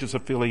religious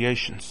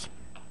affiliations.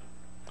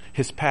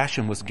 His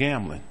passion was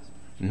gambling,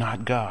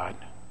 not God.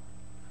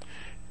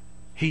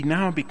 He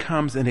now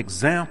becomes an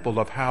example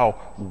of how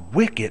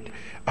wicked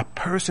a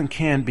person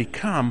can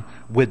become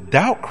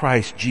without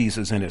Christ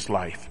Jesus in his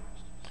life.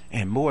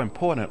 And more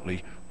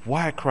importantly,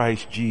 why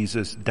Christ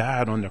Jesus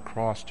died on the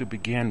cross to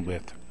begin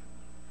with.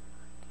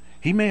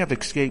 He may have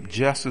escaped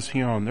justice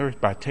here on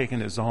earth by taking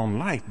his own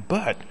life,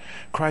 but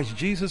Christ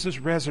Jesus'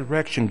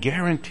 resurrection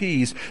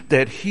guarantees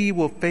that he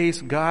will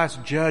face God's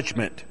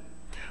judgment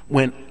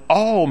when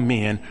all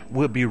men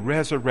will be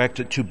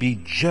resurrected to be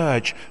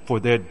judged for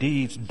their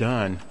deeds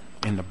done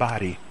in the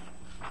body.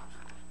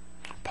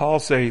 Paul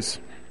says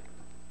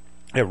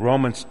at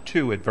Romans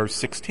 2 at verse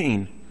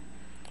 16,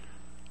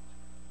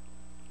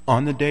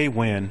 on the day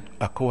when,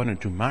 according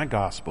to my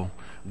gospel,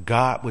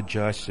 God would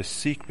judge the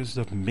secrets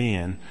of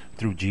men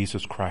through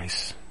Jesus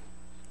Christ.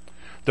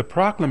 The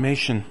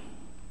proclamation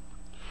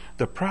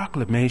of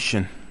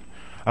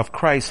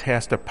Christ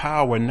has the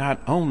power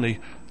not only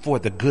for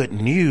the good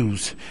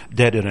news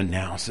that it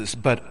announces,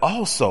 but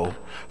also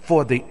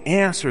for the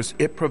answers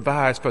it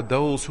provides for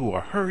those who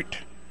are hurt,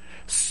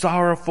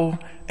 sorrowful,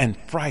 and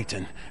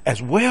frightened, as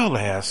well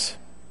as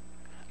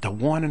the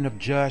warning of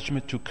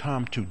judgment to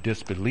come to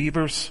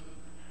disbelievers,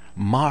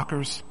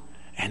 mockers,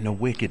 and the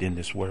wicked in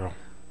this world.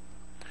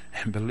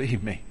 And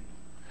believe me,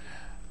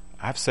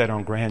 I've sat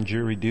on grand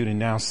jury duty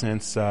now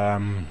since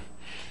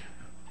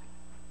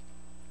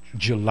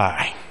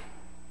July.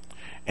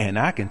 And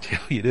I can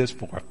tell you this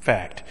for a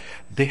fact.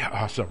 There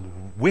are some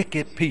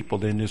wicked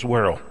people in this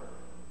world.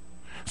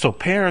 So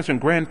parents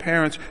and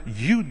grandparents,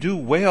 you do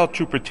well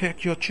to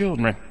protect your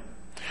children.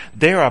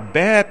 There are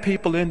bad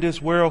people in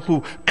this world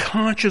who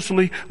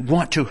consciously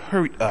want to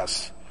hurt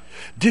us.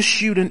 This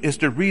shooting is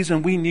the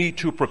reason we need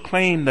to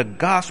proclaim the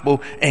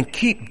gospel and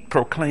keep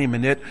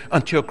proclaiming it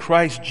until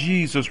Christ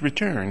Jesus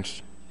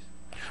returns.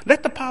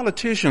 Let the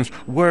politicians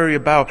worry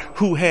about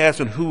who has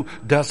and who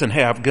doesn't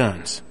have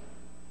guns.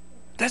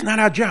 That's not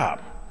our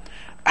job.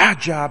 Our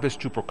job is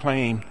to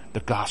proclaim the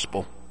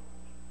gospel.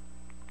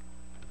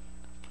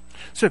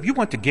 So if you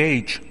want to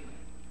gauge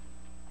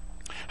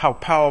how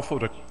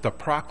powerful the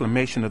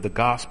proclamation of the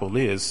gospel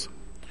is,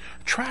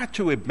 try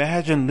to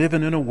imagine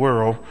living in a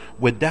world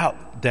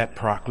without that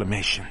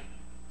proclamation.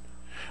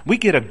 We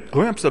get a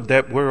glimpse of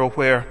that world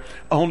where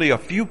only a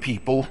few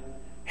people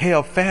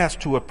held fast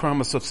to a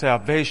promise of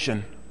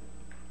salvation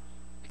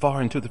far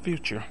into the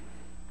future.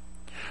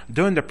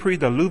 During the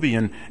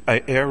pre-Diluvian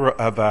era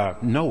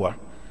of Noah,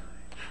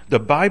 the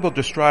Bible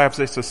describes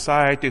a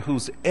society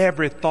whose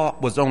every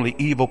thought was only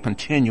evil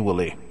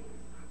continually.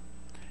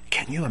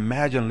 Can you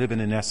imagine living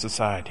in that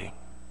society?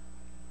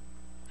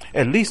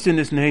 At least in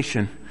this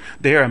nation,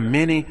 there are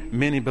many,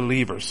 many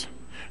believers.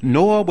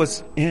 Noah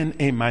was in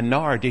a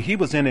minority. He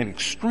was in an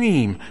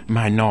extreme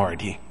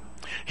minority.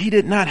 He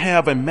did not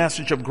have a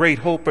message of great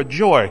hope or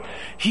joy.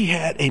 He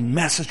had a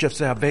message of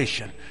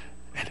salvation.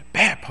 And the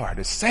bad part,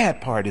 the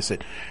sad part is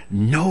that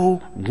no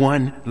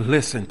one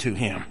listened to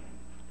him.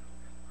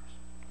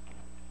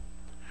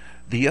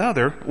 The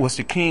other was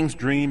the king's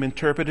dream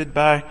interpreted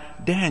by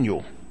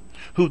Daniel,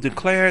 who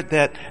declared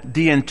that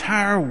the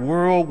entire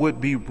world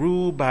would be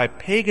ruled by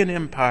pagan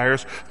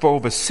empires for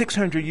over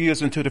 600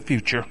 years into the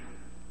future.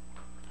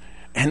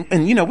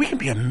 And you know, we can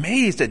be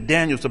amazed at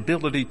Daniel's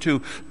ability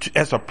to,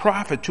 as a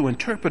prophet, to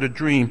interpret a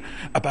dream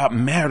about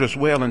matters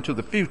well into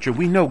the future.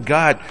 We know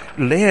God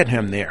led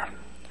him there.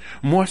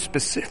 More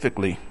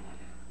specifically,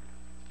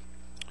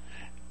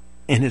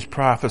 in his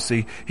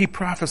prophecy, he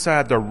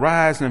prophesied the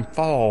rise and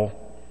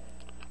fall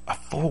of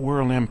 4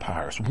 world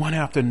empires, one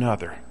after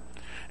another.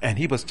 And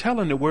he was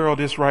telling the world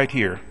this right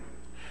here,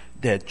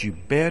 that you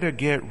better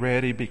get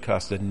ready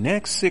because the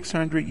next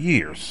 600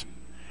 years,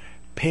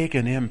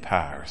 pagan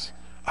empires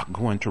are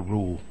going to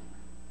rule.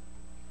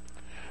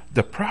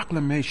 The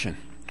proclamation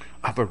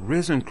of a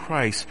risen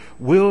Christ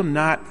will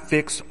not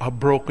fix a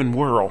broken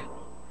world.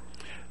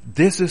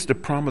 This is the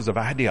promise of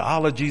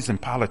ideologies and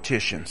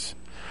politicians.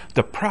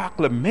 The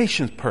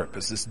proclamation's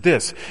purpose is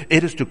this.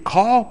 It is to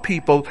call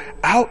people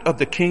out of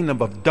the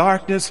kingdom of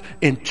darkness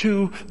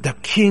into the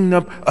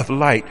kingdom of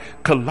light.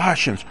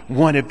 Colossians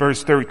 1 at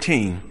verse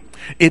 13.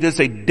 It is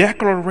a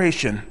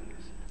declaration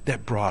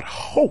that brought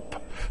hope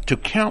to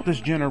countless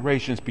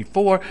generations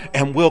before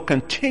and will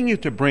continue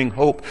to bring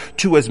hope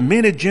to as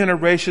many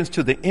generations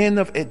to the end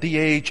of the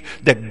age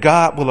that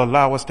God will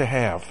allow us to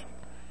have.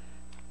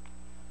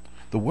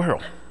 The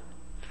world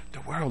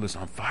is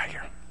on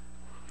fire,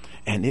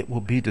 and it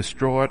will be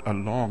destroyed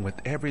along with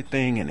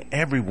everything and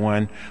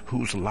everyone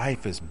whose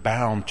life is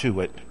bound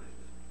to it.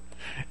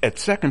 At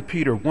 2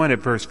 Peter 1 at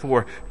verse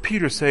 4,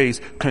 Peter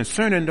says,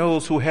 concerning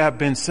those who have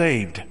been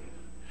saved,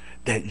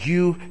 that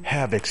you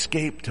have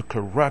escaped the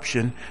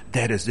corruption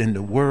that is in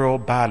the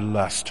world by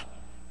lust.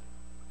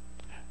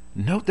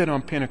 Note that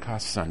on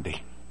Pentecost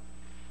Sunday,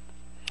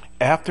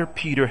 after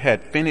Peter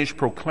had finished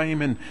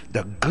proclaiming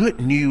the good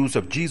news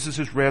of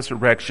Jesus'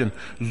 resurrection,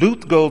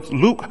 Luke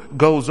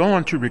goes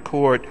on to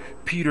record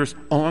Peter's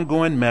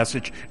ongoing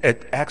message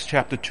at Acts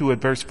chapter 2 at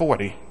verse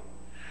 40.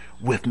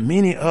 With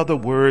many other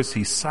words,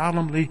 he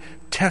solemnly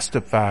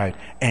testified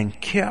and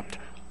kept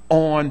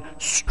on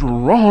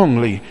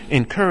strongly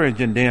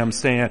encouraging them,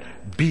 saying,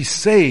 be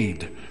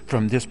saved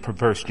from this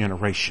perverse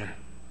generation.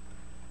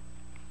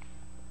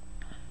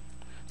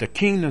 The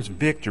kingdom's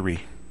victory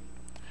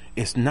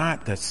is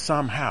not that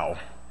somehow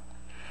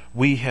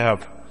we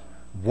have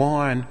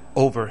won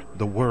over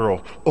the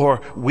world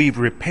or we've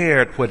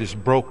repaired what is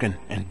broken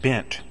and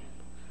bent.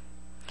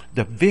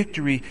 The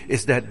victory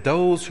is that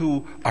those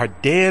who are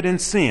dead in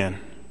sin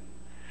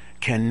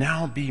can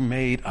now be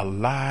made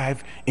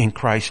alive in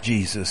Christ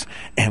Jesus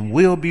and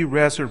will be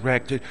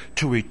resurrected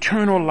to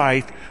eternal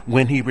life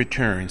when he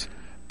returns.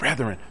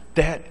 Brethren,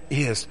 that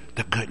is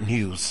the good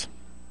news.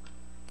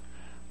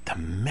 The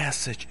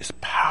message is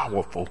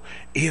powerful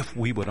if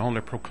we would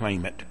only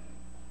proclaim it.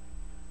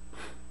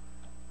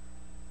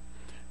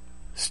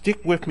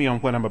 Stick with me on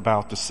what I'm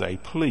about to say,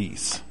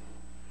 please.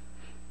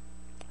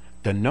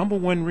 The number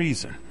one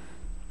reason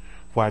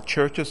why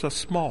churches are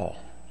small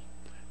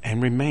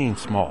and remain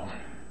small,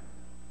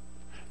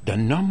 the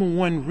number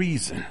one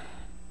reason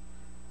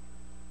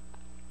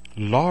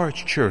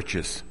large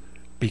churches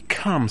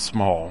become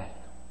small,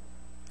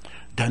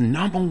 the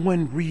number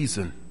one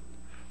reason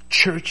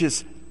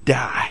churches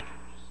die.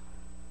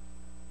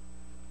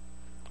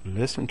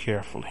 Listen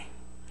carefully.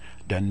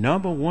 The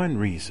number one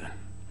reason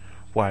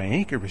why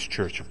Anchorage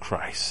Church of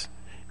Christ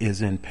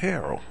is in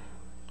peril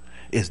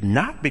is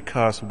not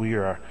because we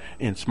are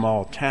in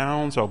small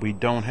towns or we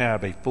don't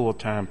have a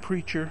full-time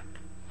preacher.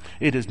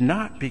 It is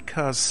not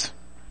because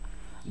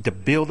the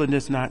building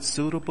is not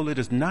suitable. It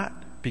is not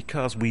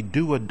because we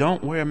do or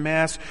don't wear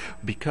masks,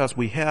 because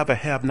we have or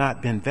have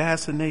not been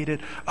vaccinated,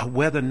 or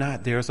whether or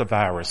not there's a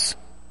virus.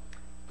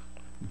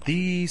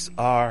 These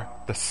are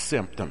the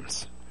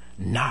symptoms,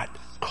 not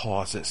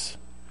causes.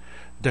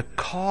 The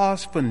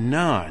cause for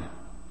none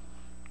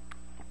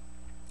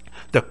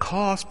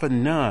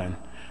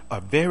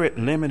of very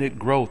limited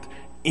growth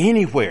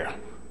anywhere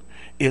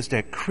is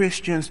that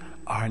Christians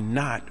are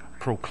not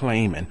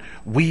proclaiming.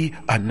 We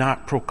are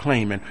not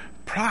proclaiming.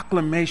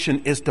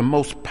 Proclamation is the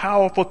most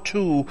powerful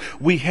tool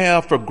we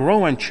have for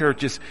growing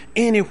churches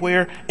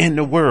anywhere in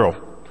the world.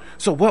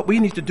 So what we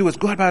need to do is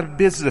go about the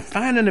business of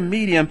finding a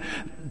medium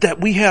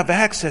that we have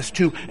access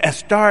to and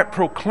start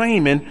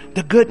proclaiming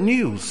the good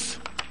news.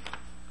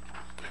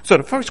 So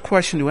the first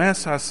question to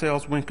ask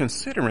ourselves when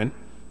considering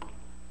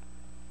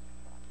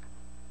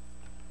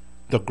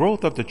the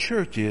growth of the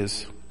church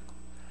is,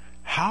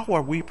 how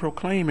are we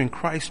proclaiming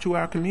Christ to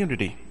our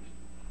community?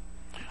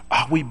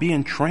 Are we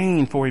being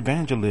trained for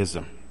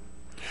evangelism?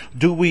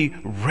 Do we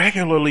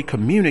regularly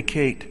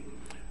communicate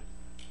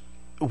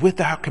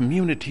with our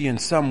community in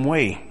some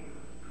way,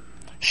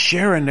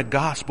 sharing the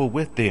gospel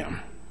with them,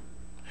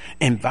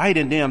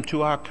 inviting them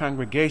to our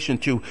congregation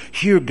to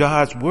hear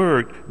God's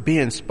word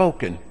being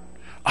spoken?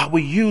 Are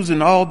we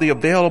using all the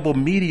available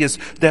medias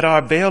that are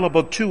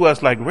available to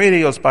us, like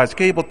radio spots,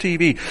 cable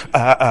TV,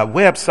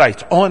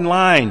 websites,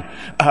 online,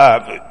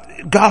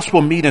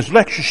 gospel meetings,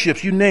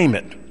 lectureships, you name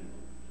it?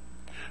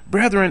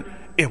 Brethren,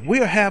 if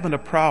we're having a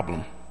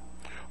problem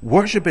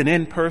worshiping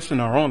in person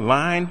or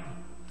online,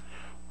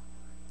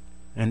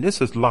 and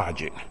this is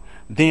logic,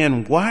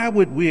 then why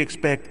would we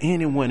expect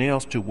anyone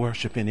else to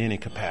worship in any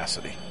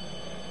capacity?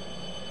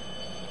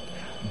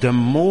 The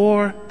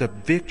more the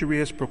victory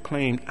is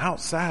proclaimed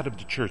outside of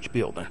the church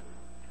building,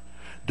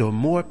 the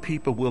more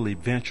people will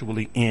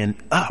eventually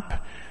end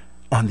up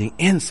on the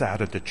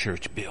inside of the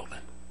church building.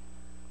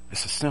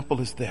 It's as simple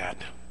as that.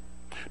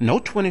 No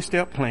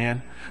 20-step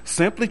plan.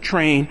 Simply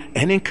train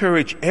and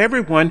encourage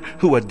everyone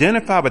who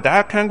identify with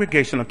our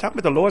congregation, I'm talking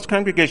about the Lord's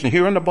congregation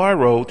here on the Bar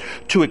Road,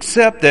 to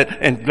accept that,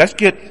 and let's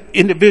get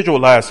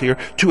individualized here,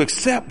 to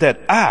accept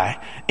that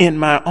I, in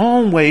my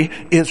own way,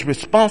 is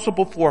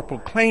responsible for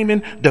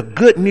proclaiming the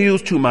good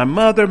news to my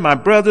mother, my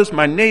brothers,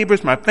 my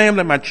neighbors, my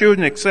family, my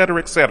children, etc.,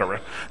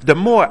 etc. The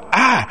more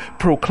I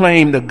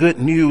proclaim the good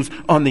news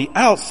on the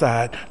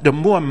outside, the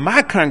more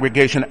my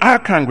congregation, our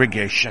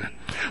congregation,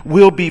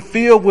 will be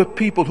filled with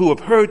people who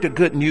have heard the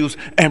good news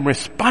and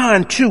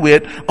respond to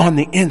it on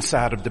the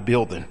inside of the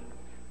building.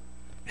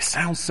 It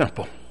sounds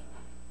simple.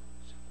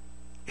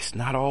 It's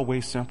not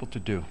always simple to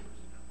do.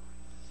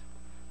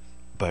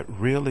 But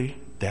really,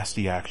 that's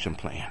the action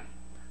plan.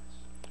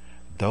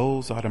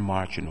 Those are the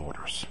marching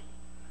orders.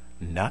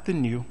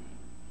 Nothing new.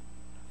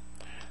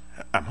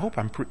 I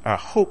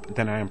hope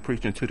that I am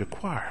preaching to the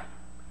choir.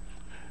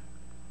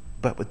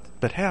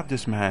 But have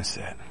this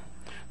mindset.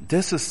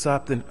 This is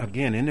something,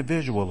 again,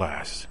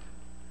 individualized.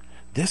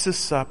 This is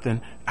something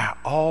I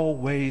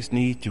always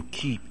need to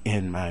keep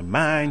in my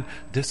mind.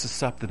 This is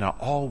something I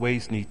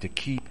always need to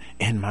keep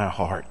in my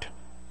heart.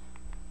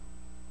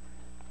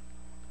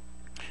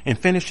 In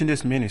finishing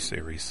this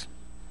mini-series,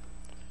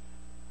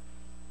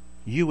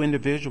 you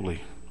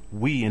individually,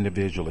 we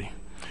individually,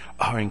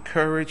 are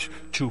encouraged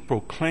to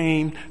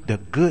proclaim the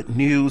good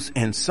news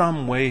in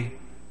some way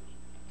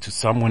to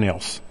someone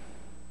else.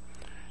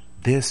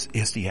 This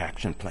is the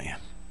action plan.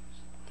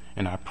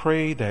 And I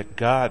pray that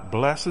God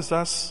blesses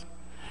us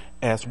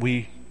as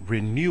we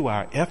renew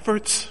our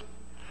efforts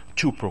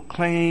to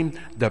proclaim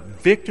the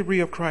victory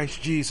of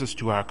Christ Jesus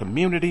to our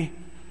community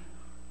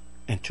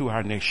and to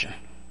our nation.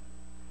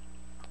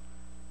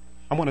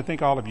 I want to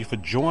thank all of you for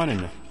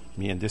joining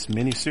me in this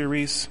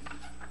mini-series.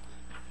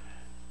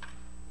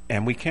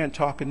 And we can't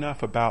talk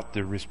enough about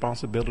the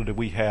responsibility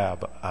we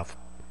have of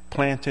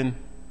planting,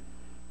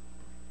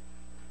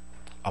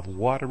 of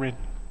watering,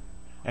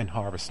 and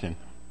harvesting.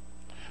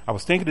 I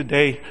was thinking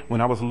today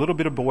when I was a little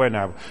bit of a boy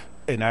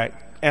and I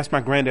asked my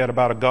granddad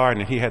about a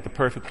garden, and he had the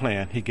perfect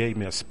plan. He gave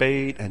me a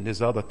spade and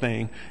this other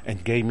thing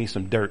and gave me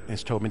some dirt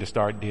and told me to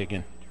start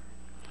digging.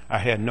 I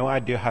had no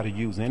idea how to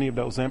use any of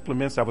those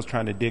implements. I was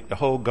trying to dig the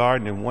whole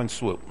garden in one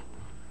swoop.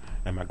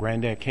 And my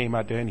granddad came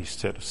out there and he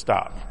said,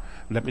 stop.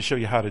 Let me show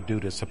you how to do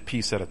this a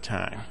piece at a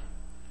time.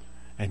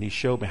 And he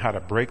showed me how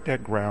to break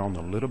that ground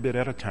a little bit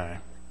at a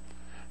time.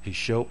 He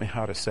showed me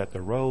how to set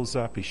the rows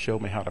up. He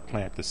showed me how to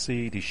plant the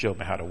seed. He showed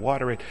me how to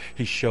water it.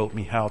 He showed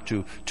me how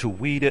to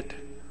weed it.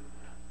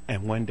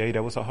 And one day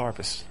there was a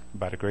harvest.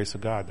 By the grace of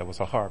God, there was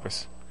a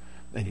harvest.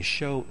 And he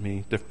showed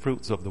me the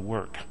fruits of the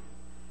work.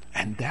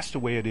 And that's the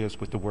way it is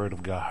with the Word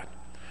of God.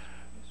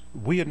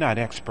 We are not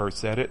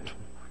experts at it,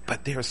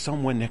 but there's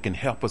someone that can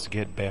help us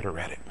get better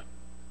at it.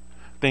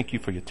 Thank you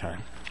for your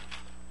time.